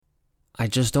I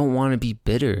just don't want to be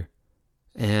bitter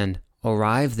and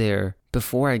arrive there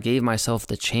before I gave myself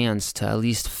the chance to at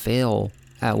least fail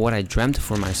at what I dreamt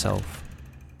for myself.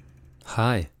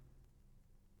 Hi.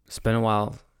 It's been a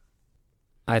while.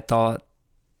 I thought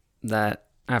that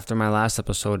after my last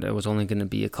episode, it was only going to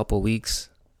be a couple weeks,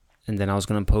 and then I was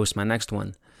going to post my next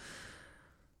one.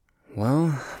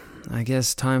 Well, I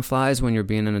guess time flies when you're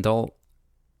being an adult.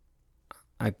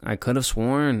 I could have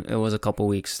sworn it was a couple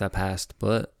weeks that passed,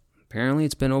 but apparently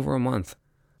it's been over a month.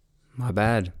 My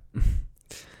bad.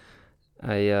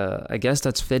 I guess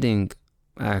that's fitting,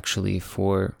 actually,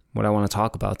 for what I want to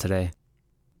talk about today.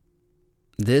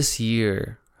 This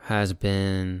year has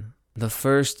been the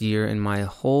first year in my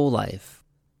whole life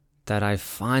that I've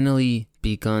finally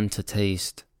begun to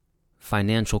taste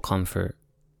financial comfort.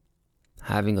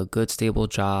 Having a good stable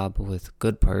job with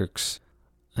good perks,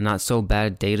 a not so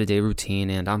bad day-to-day routine,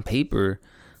 and on paper,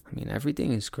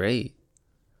 everything is great.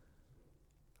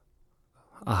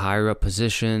 A higher up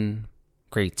position,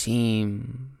 great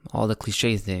team, all the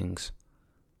cliche things.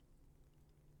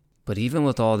 But even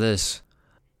with all this,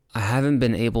 I haven't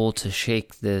been able to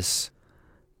shake this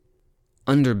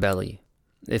underbelly,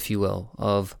 if you will,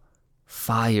 of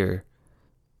fire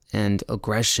and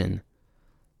aggression.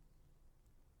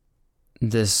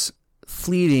 This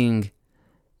fleeting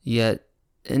yet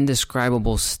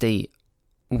indescribable state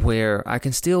where I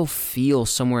can still feel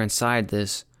somewhere inside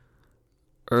this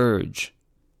urge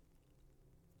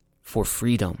for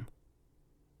freedom,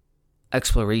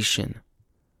 exploration,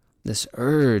 this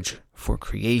urge for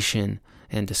creation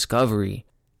and discovery.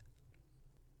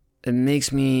 It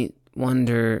makes me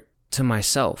wonder to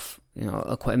myself,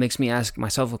 it makes me ask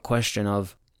myself a question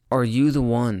of, are you the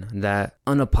one that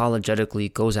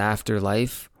unapologetically goes after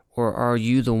life, or are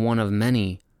you the one of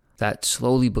many that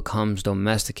slowly becomes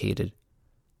domesticated?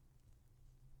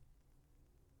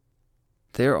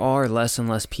 There are less and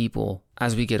less people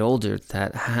as we get older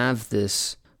that have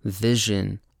this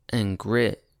vision and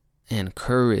grit and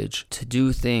courage to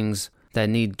do things that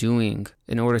need doing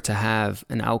in order to have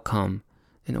an outcome,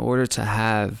 in order to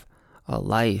have a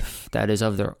life that is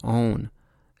of their own,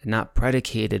 and not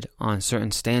predicated on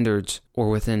certain standards or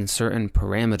within certain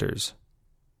parameters.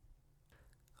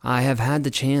 I have had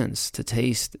the chance to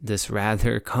taste this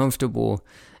rather comfortable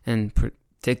and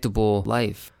predictable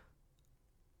life.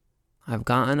 I've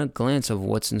gotten a glance of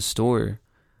what's in store.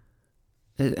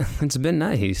 It's been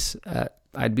nice.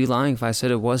 I'd be lying if I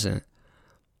said it wasn't.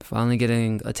 Finally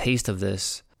getting a taste of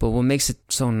this. But what makes it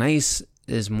so nice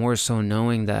is more so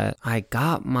knowing that I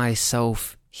got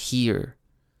myself here.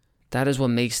 That is what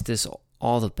makes this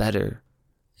all the better.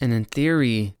 And in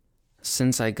theory,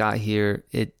 since I got here,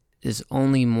 it is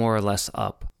only more or less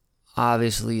up.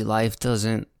 Obviously, life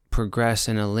doesn't progress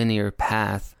in a linear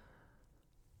path,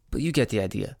 but you get the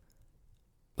idea.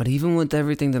 But even with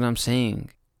everything that I'm saying,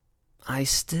 I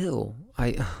still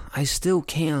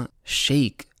can't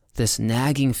shake this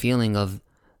nagging feeling of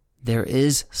there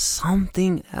is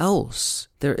something else.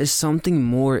 There is something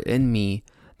more in me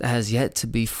that has yet to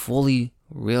be fully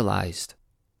realized.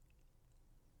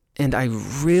 And I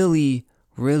really,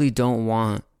 really don't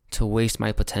want to waste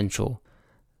my potential.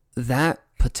 That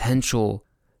potential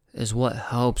is what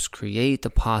helps create the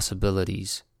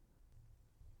possibilities.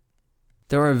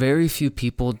 There are very few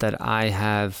people that I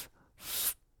have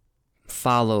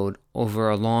followed over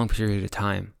a long period of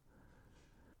time.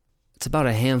 It's about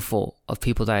a handful of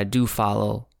people that I do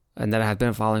follow and that I have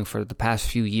been following for the past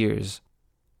few years.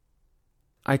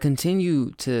 I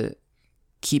continue to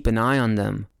keep an eye on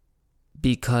them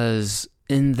because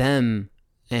in them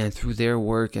and through their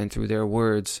work and through their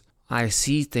words, I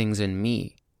see things in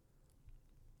me.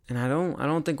 And I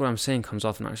don't think what I'm saying comes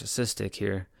off narcissistic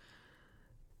here.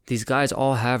 These guys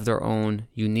all have their own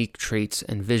unique traits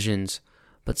and visions,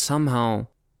 but somehow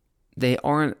they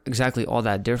aren't exactly all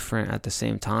that different at the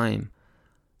same time.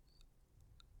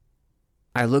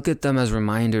 I look at them as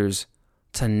reminders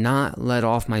to not let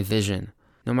off my vision,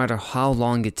 no matter how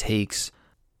long it takes.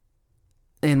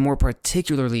 And more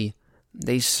particularly,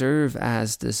 they serve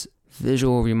as this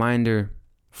visual reminder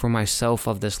for myself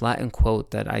of this Latin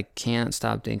quote that I can't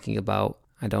stop thinking about.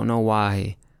 I don't know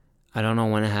why. I don't know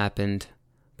when it happened.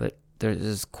 But there's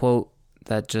this quote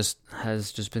that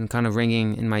has been kind of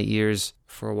ringing in my ears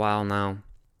for a while now.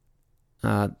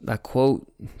 That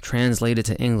quote translated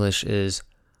to English is,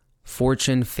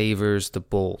 "Fortune favors the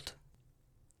bold."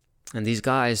 And these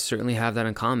guys certainly have that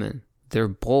in common. They're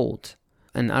bold.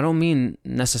 And I don't mean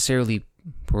necessarily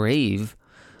brave,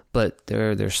 but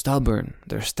they're stubborn,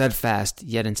 they're steadfast,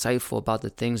 yet insightful about the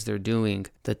things they're doing,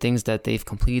 the things that they've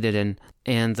completed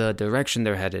and the direction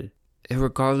they're headed.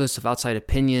 regardless of outside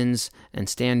opinions and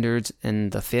standards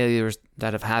and the failures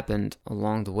that have happened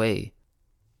along the way.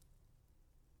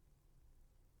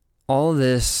 All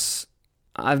this,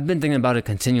 I've been thinking about it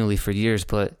continually for years,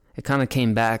 but it kind of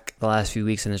came back the last few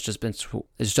weeks, and it's just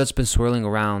been swirling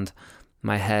around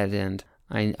my head. And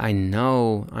I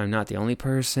know I'm not the only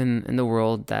person in the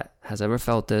world that has ever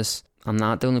felt this. I'm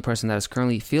not the only person that is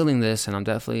currently feeling this, and I'm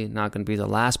definitely not going to be the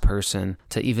last person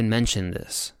to even mention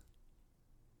this.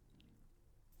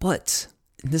 But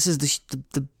this is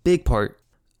the big part.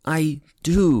 I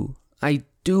do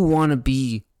want to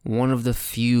be one of the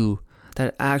few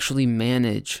that actually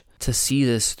manage to see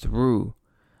this through.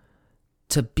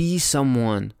 To be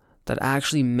someone that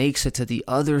actually makes it to the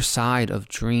other side of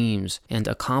dreams and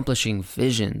accomplishing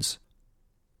visions.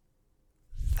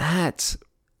 That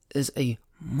is a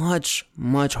much,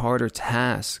 much harder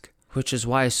task, which is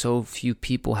why so few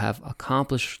people have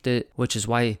accomplished it, which is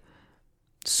why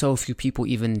so few people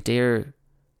even dare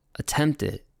attempt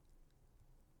it.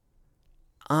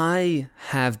 I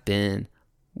have been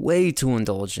way too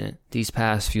indulgent these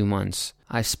past few months.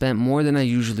 I've spent more than I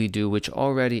usually do, which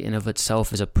already in of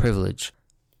itself is a privilege.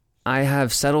 I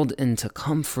have settled into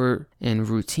comfort and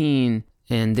routine,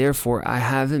 and therefore I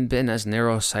haven't been as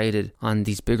narrow-sighted on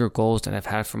these bigger goals that I've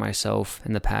had for myself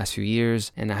in the past few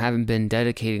years, and I haven't been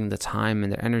dedicating the time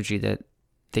and the energy that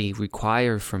they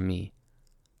require from me.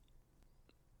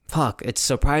 Fuck, it's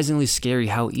surprisingly scary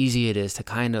how easy it is to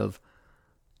kind of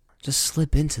just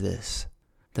slip into this.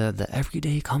 The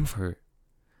everyday comfort.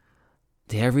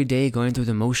 The everyday going through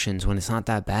the motions when it's not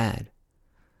that bad.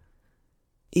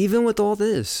 Even with all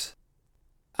this,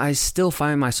 I still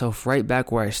find myself right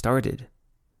back where I started.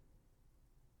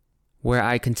 Where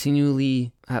I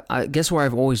continually, I guess where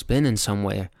I've always been in some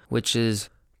way, which is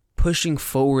pushing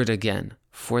forward again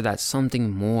for that something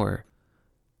more.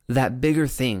 That bigger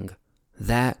thing.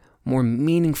 That more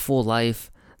meaningful life.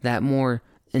 That more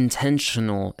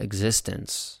intentional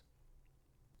existence.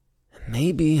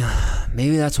 Maybe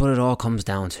that's what it all comes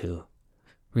down to.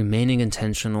 Remaining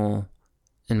intentional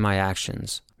in my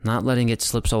actions. Not letting it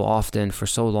slip so often for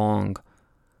so long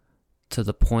to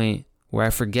the point where I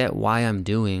forget why I'm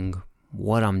doing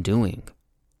what I'm doing.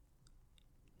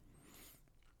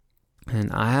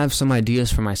 And I have some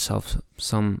ideas for myself.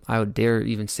 Some, I would dare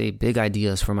even say, big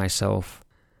ideas for myself.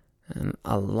 And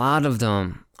a lot of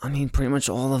them, pretty much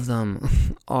all of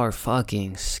them are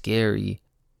fucking scary.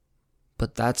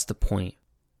 But that's the point.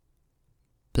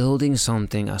 Building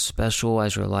something as special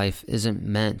as your life isn't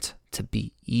meant to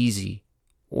be easy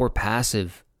or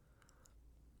passive.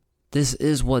 This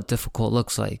is what difficult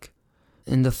looks like.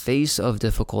 In the face of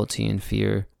difficulty and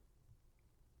fear,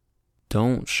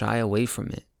 don't shy away from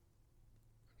it.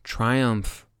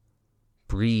 Triumph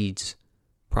breeds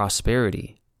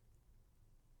prosperity.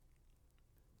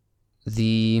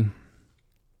 The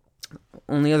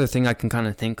only other thing I can kind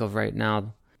of think of right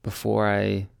now before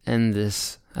I end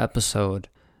this episode,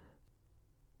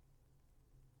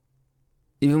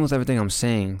 even with everything I'm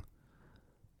saying,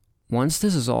 once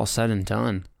this is all said and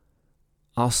done,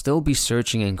 I'll still be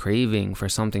searching and craving for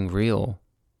something real.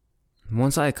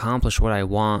 Once I accomplish what I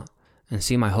want and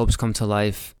see my hopes come to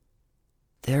life,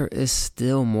 there is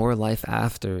still more life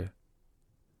after.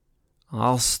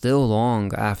 I'll still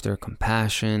long after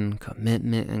compassion,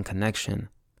 commitment, and connection.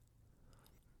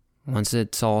 Once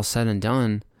it's all said and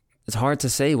done, it's hard to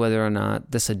say whether or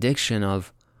not this addiction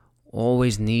of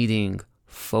always needing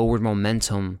forward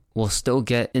momentum will still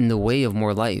get in the way of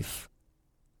more life.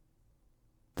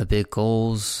 The big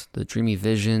goals, the dreamy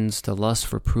visions, the lust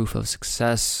for proof of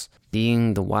success,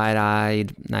 being the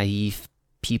wide-eyed, naive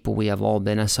people we have all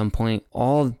been at some point,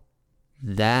 all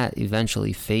that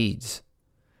eventually fades.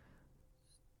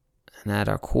 And at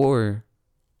our core,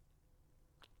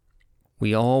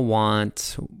 we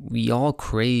all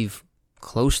crave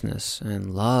closeness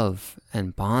and love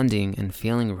and bonding and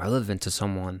feeling relevant to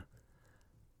someone.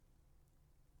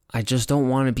 I just don't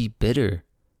want to be bitter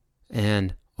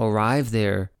and arrive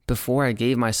there before I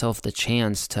gave myself the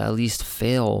chance to at least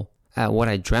fail at what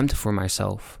I dreamt for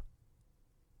myself.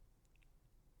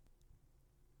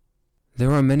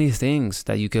 There are many things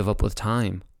that you give up with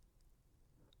time,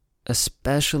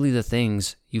 especially the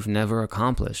things you've never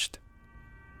accomplished.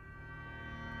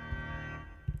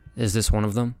 Is this one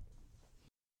of them?